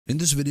In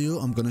this video,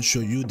 I'm gonna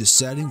show you the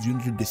settings you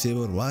need to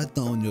disable right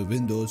now on your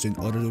Windows in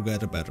order to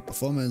get a better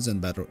performance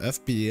and better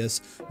FPS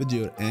with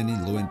your any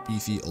low-end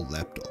PC or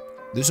laptop.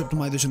 This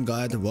optimization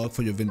guide will work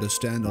for your Windows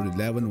 10 or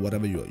 11,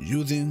 whatever you are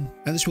using,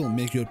 and this will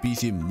make your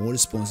PC more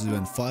responsive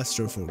and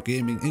faster for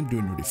gaming in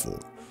 2024.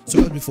 So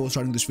guys, before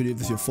starting this video, if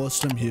this is your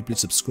first time here, please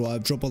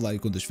subscribe, drop a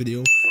like on this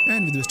video,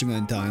 and with wasting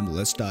any time,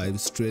 let's dive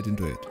straight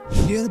into it.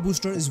 Gear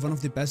Booster is one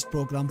of the best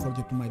programs for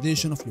the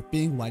optimization of your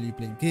ping while you're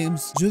playing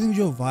games using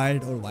your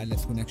wired or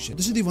wireless connection.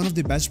 This is one of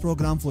the best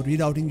programs for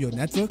rerouting your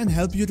network and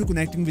help you to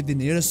connecting with the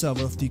nearest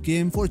server of the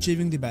game for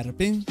achieving the better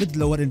ping with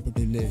lower input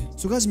delay.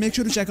 So guys, make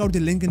sure to check out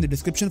the link in the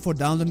description for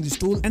downloading this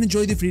tool and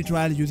enjoy the free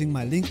trial using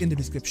my link in the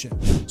description.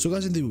 So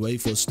guys, in the very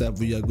first step,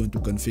 we are going to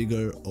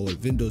configure our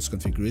Windows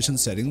configuration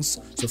settings.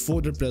 So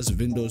for that, press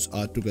Windows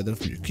R together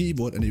from your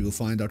keyboard and you will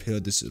find out here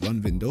this is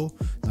one window.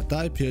 Now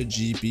type here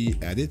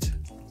gpedit.msc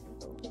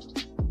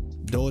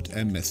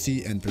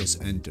and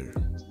press enter.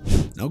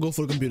 Now go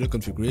for computer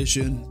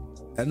configuration,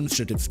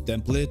 administrative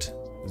template,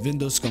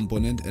 Windows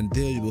component, and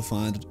there you will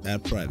find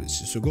app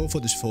privacy. So go for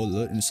this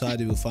folder. Inside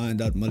you will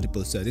find out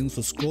multiple settings.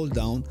 So scroll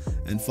down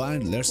and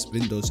find Let's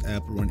Windows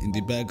app run in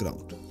the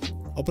background.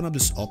 Open up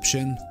this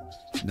option.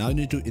 Now you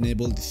need to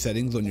enable the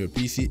settings on your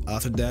PC.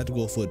 After that,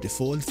 go for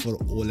default for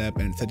all app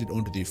and set it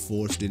onto the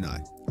force deny.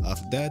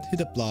 After that,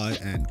 hit apply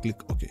and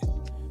click OK.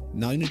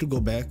 Now you need to go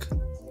back.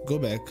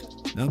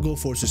 Now go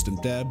for system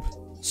tab,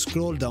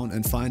 scroll down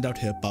and find out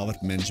here power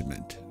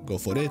management. Go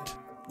for it.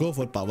 Go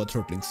for power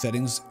throttling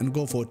settings and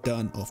go for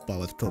turn off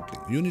power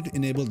throttling. You need to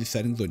enable the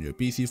settings on your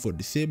PC for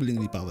disabling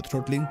the power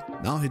throttling.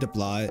 Now hit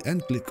apply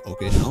and click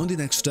OK. Now in the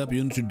next step,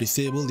 you need to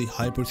disable the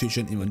high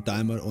precision event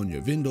timer on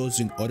your Windows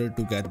in order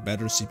to get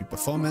better CPU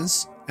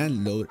performance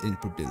and lower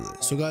input delay.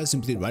 So guys,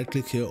 simply right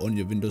click here on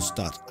your Windows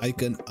start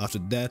icon. After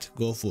that,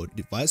 go for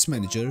device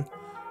manager.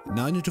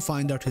 Now you need to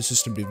find out his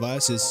system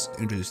devices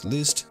into this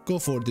list. Go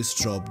for this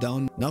drop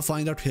down. Now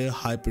find out here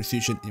high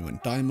precision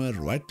event timer.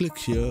 Right click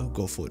here,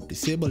 go for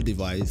disable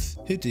device,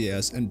 hit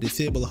yes and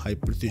disable high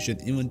precision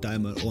event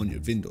timer on your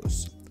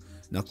Windows.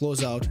 Now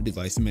close out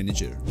device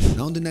manager.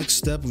 Now in the next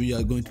step, we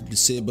are going to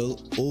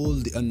disable all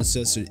the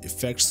unnecessary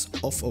effects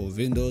of our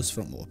Windows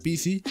from our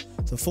PC.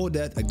 So for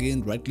that,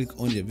 again right click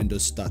on your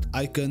Windows start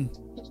icon,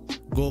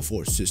 go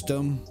for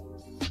system,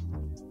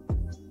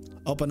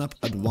 open up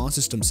advanced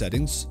system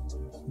settings.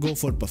 Go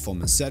for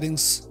performance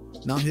settings.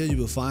 Now here you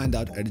will find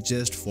out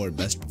adjust for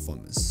best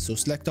performance. So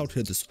select out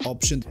here this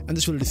option and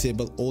this will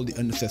disable all the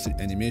unnecessary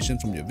animation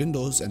from your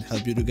Windows and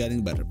help you to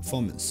getting better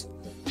performance.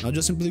 Now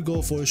just simply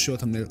go for show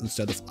thumbnail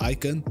instead of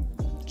icon,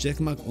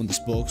 check mark on this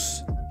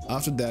box.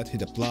 After that,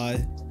 hit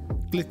apply,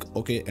 click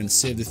OK and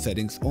save the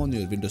settings on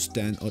your Windows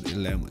 10 or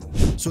 11.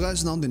 So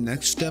guys, now the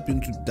next step, you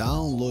need to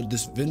download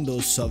this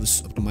Windows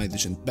Service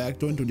Optimization Pack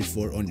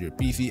 2024 on your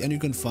PC and you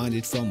can find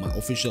it from my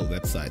official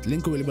website.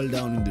 Link available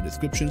down in the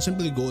description.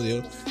 Simply go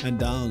there and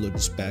download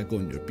this pack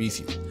on your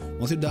PC.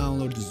 Once you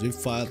download the zip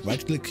file,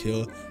 right click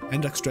here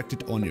and extract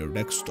it on your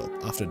desktop.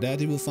 After that,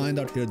 you will find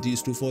out here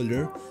these two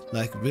folders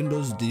like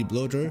Windows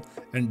debootloader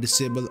and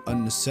disable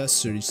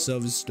unnecessary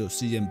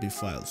service.cmp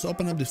file. So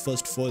open up the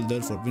first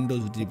folder for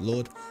Windows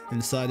deboot.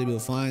 Inside you will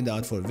find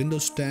out for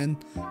Windows 10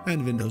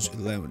 and Windows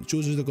 11.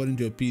 Choose it according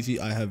to your PC.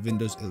 I have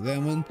Windows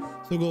 11,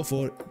 so go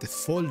for the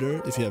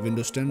folder. If you have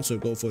Windows 10, so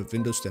go for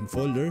Windows 10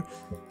 folder.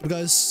 But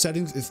guys,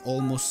 settings is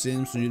almost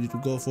same, so you need to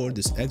go for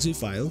this exe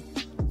file.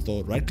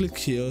 So right click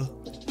here,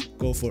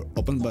 go for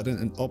open button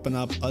and open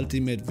up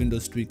Ultimate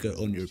Windows Tweaker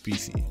on your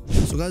PC.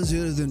 So guys,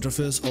 here is the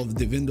interface of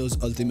the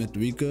Windows Ultimate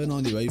Tweaker.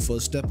 Now the very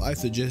first step, I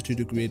suggest you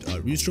to create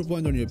a restore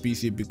point on your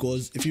PC,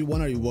 because if you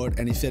want to revert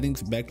any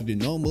settings back to the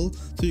normal,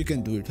 so you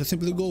can do it. So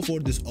simply go for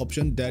this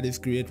option, that is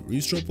create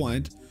restore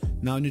point.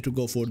 Now you need to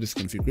go for this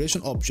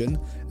configuration option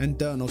and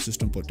turn off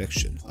system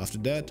protection. After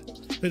that,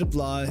 hit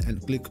apply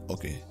and click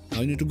OK.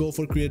 Now you need to go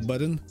for create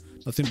button.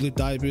 Now simply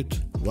type it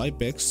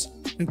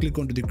RiPEX and click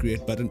onto the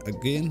create button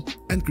again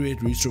and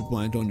create restore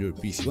point on your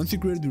PC. Once you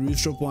create the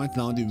restore point,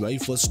 now the very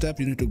first step,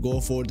 you need to go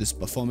for this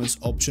performance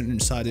option.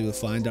 Inside you will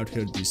find out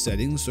here the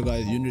settings. So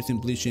guys, you need to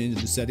simply change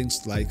the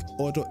settings like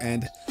auto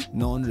and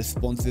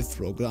non-responsive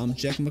program.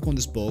 Check mark on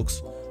this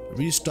box.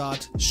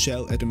 Restart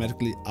shell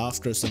automatically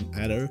after some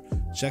error.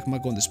 Check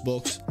mark on this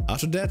box.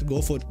 After that,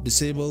 go for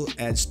disable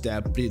edge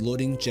tab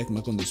preloading. Check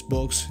mark on this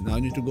box. Now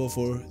you need to go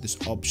for this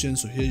option.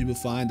 So here you will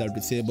find out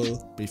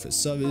disable prefetch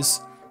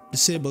service,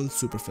 disable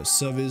superfetch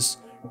service,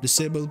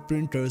 disable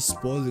printers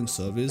pausing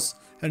service,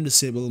 and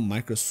disable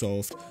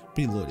Microsoft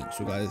preloading.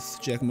 So guys,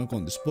 check mark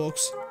on this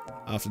box.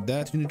 After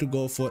that, you need to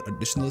go for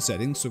additional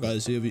settings. So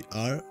guys, here we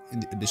are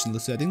in the additional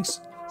settings.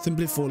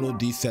 Simply follow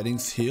these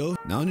settings here.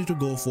 Now you need to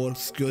go for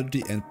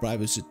security and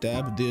privacy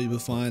tab. There you will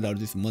find out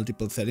these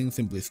multiple settings.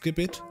 Simply skip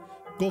it.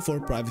 Go for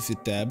privacy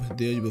tab.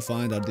 There you will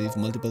find out these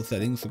multiple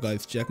settings. So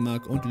guys, check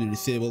mark onto the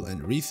disable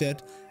and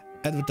reset.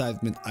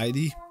 Advertisement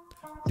ID,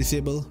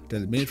 disable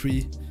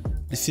telemetry,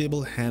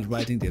 disable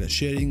handwriting data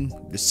sharing,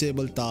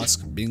 disable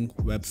task Bing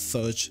web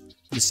search,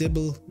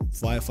 disable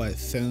Wi-Fi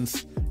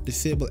sense,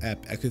 disable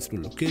app access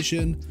to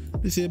location,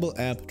 disable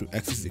app to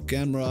access the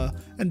camera,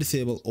 and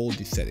disable all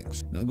these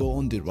settings. Now go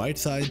on the right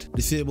side,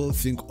 disable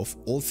sync of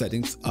all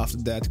settings. After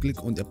that,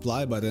 click on the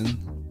apply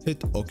button,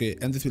 hit OK,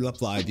 and this will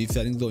apply these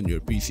settings on your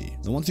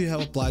PC. Now once you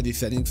have applied these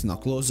settings, now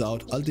close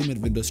out Ultimate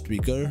Windows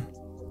Tweaker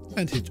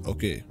and hit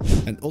OK.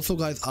 And also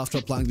guys, after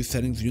applying the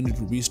settings, you need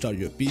to restart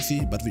your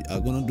PC, but we are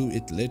gonna do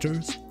it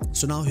later.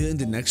 So now here in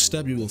the next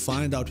step, you will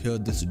find out here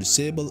this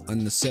disable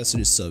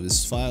unnecessary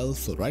service file.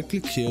 So right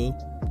click here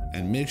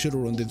and make sure to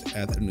run this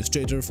as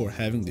administrator for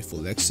having the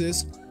full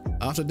access.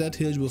 After that,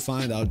 here you will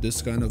find out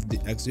this kind of the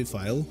exe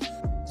file.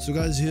 So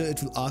guys, here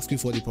it will ask you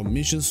for the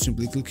permissions.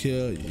 Simply click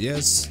here,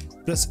 yes,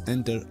 press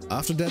enter.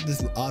 After that,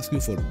 this will ask you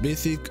for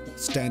basic,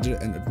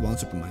 standard, and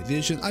advanced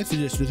optimization. I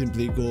suggest you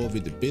simply go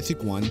with the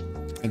basic one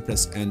and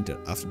press enter.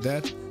 After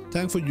that,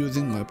 thanks for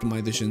using my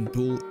optimization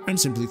tool, and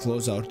simply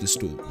close out this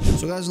tool.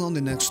 So guys, now in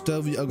the next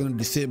step, we are going to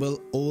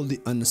disable all the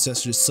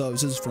unnecessary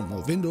services from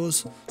our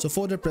Windows. So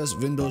for that, press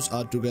Windows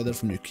R together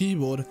from your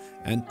keyboard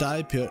and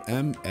type here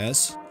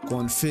ms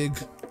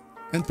config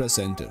and press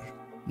enter.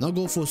 Now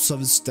go for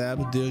service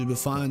tab. There you will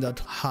find that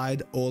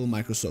hide all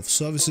Microsoft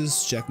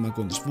services. Check mark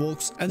on this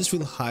box, and this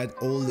will hide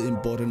all the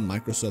important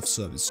Microsoft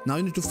services. Now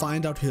you need to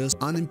find out here's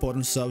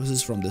unimportant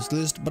services from this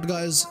list, but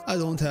guys, I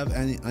don't have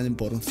any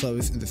unimportant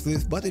service in this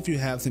list. But if you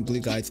have, simply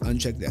guys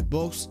uncheck that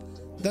box,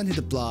 then hit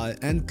apply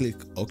and click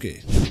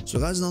OK. So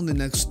guys, now in the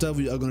next step,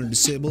 we are going to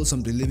disable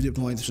some delivery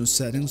optimization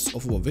settings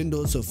of our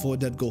Windows. So for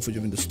that, go for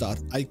your Windows Start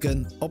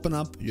icon, open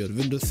up your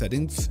Windows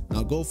settings.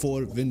 Now go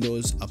for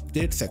Windows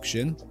Update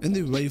section. In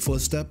the very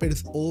first step, it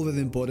is always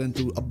important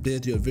to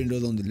update your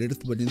Windows on the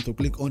latest version. So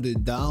click on the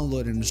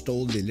download and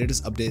install the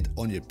latest update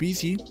on your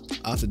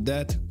PC. After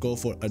that, go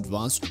for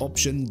advanced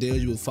option. There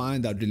you will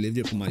find our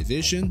delivery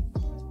optimization.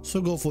 So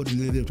go for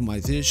delivery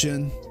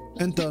optimization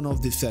and turn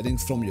off the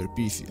settings from your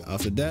PC.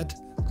 After that,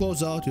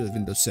 close out your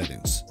Windows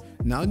settings.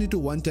 Now you need to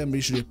one-time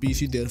restart your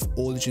PC, therefore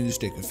all the changes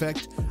take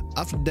effect.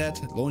 After that,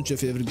 launch your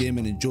favorite game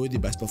and enjoy the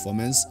best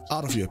performance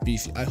out of your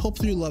PC. I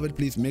hope you love it.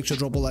 Please make sure to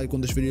drop a like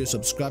on this video,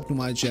 subscribe to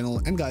my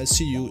channel, and guys,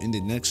 see you in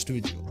the next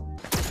video.